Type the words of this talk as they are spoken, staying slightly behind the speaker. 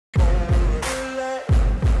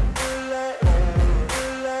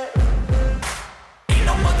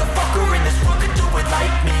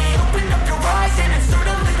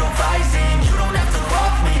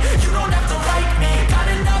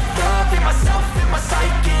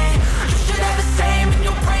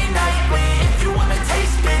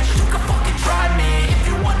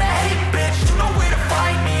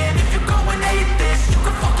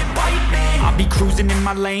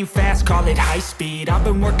my lane fast, call it high speed. I've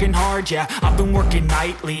been working hard, yeah, I've been working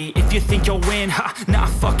nightly. If you think you'll win, ha, not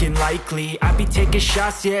fucking likely. I be taking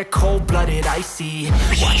shots, yeah, cold-blooded, icy.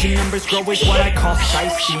 Watching numbers grow is what I call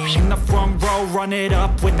sightseeing. In the front row, run it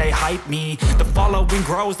up when they hype me. The following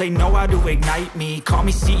grows, they know how to ignite me. Call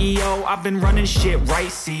me CEO, I've been running shit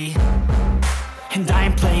right, see. And I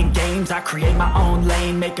ain't playing games, I create my own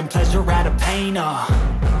lane, making pleasure out of pain,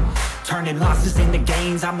 turning losses into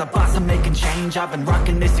gains. I'm the boss, I'm making change. I've been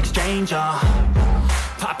rocking this exchange,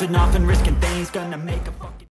 popping off and risking things, gonna make a